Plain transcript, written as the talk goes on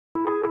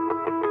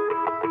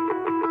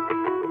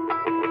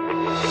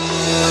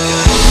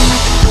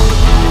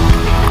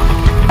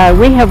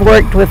We have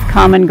worked with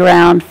Common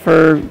Ground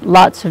for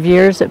lots of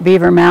years at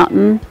Beaver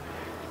Mountain.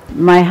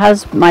 My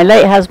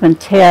late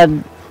husband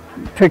Ted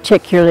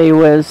particularly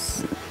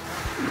was,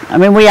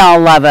 we all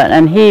love it,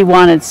 and he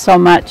wanted so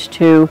much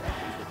to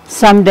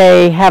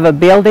someday have a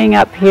building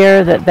up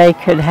here that they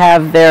could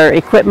have their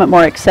equipment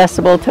more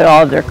accessible to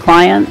all of their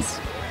clients,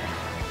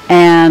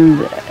 and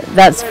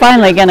that's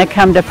finally going to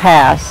come to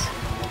pass.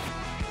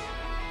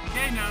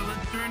 Okay, now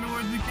let's turn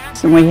towards the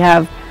campsite. And we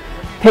have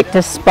picked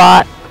a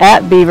spot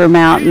at Beaver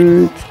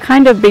Mountain,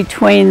 kind of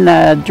between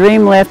the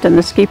Dream Lift and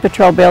the Ski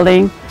Patrol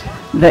building,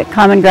 that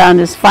Common Ground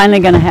is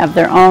finally going to have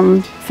their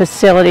own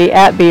facility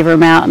at Beaver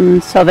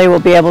Mountain, so they will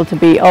be able to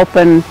be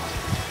open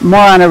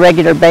more on a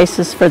regular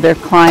basis for their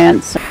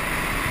clients.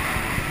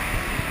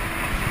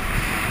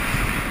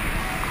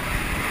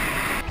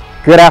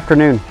 Good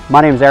afternoon.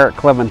 My name is Eric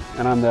Cliven,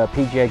 and I'm the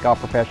PGA golf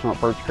professional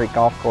at Birch Creek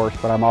Golf Course,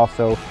 but I'm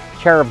also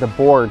chair of the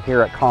board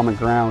here at Common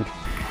Ground.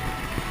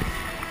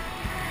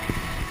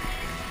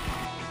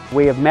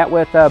 We have met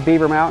with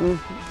Beaver Mountain,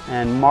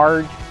 and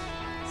Marge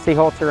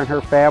Seeholzer and her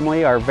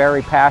family are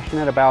very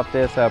passionate about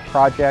this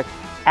project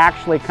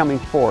actually coming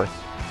forth.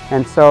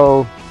 And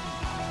so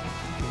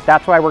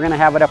that's why we're going to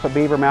have it up at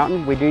Beaver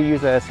Mountain. We do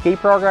use a ski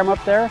program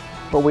up there,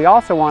 but we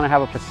also want to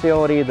have a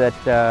facility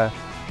that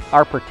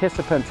our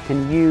participants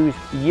can use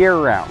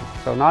year-round.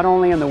 So not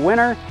only in the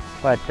winter,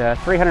 but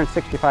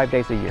 365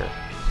 days a year.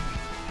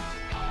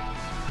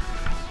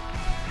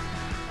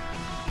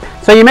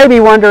 So you may be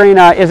wondering,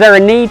 is there a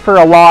need for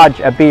a lodge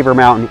at Beaver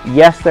Mountain?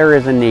 Yes, there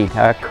is a need.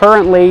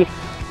 Currently,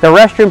 the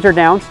restrooms are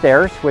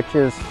downstairs, which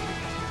is,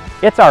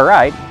 it's all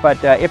right,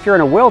 but if you're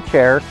in a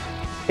wheelchair,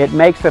 it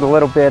makes it a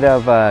little bit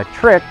of a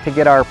trick to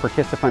get our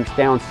participants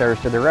downstairs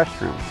to the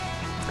restrooms.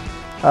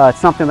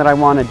 Something that I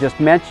want to just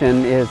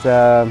mention is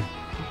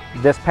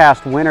this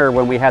past winter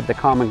when we had the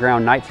Common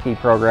Ground night ski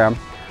program,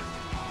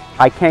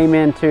 I came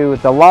into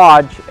the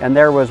lodge and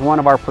there was one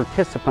of our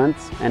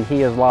participants, and he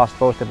has lost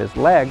both of his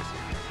legs,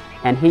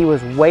 and he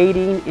was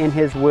waiting in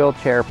his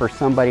wheelchair for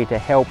somebody to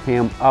help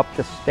him up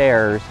the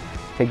stairs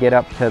to get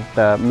up to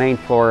the main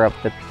floor of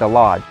the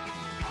lodge.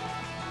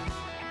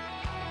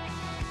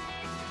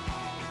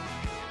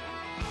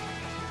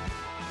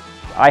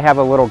 I have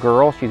a little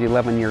girl, she's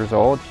 11 years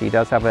old. She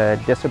does have a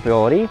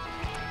disability.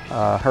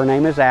 Her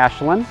name is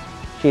Ashlyn.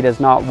 She does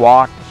not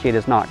walk, she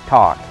does not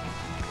talk.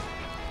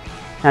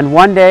 And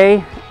one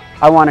day,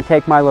 I want to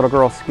take my little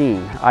girl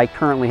skiing. I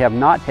currently have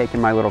not taken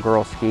my little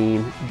girl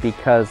skiing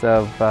because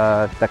of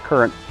the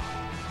current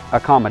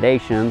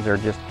accommodations or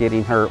just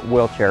getting her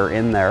wheelchair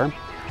in there.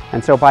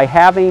 And so by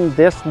having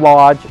this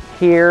lodge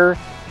here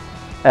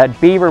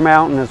at Beaver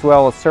Mountain, as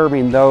well as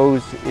serving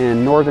those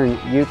in northern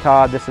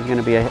Utah, this is going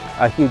to be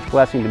a huge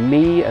blessing to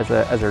me as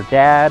her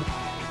dad,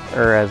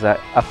 or as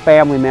a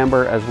family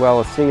member, as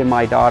well as seeing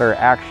my daughter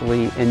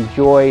actually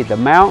enjoy the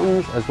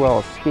mountains as well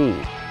as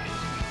skiing.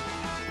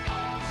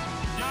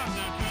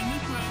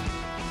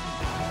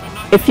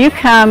 If you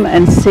come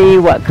and see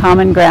what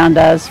Common Ground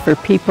does for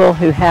people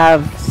who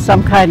have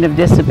some kind of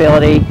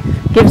disability,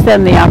 gives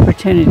them the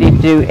opportunity to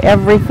do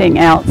everything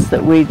else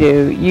that we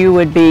do, you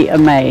would be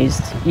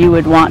amazed. You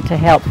would want to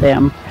help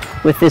them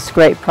with this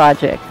great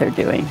project they're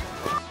doing.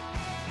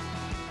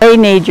 They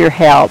need your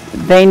help.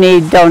 They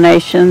need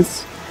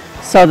donations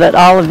so that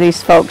all of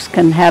these folks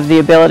can have the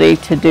ability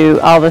to do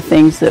all the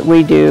things that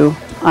we do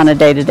on a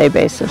day-to-day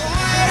basis.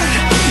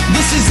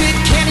 This is it,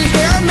 can you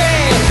hear me?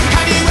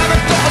 Have you ever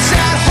felt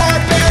that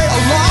heart buried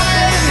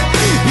alive?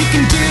 You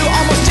can do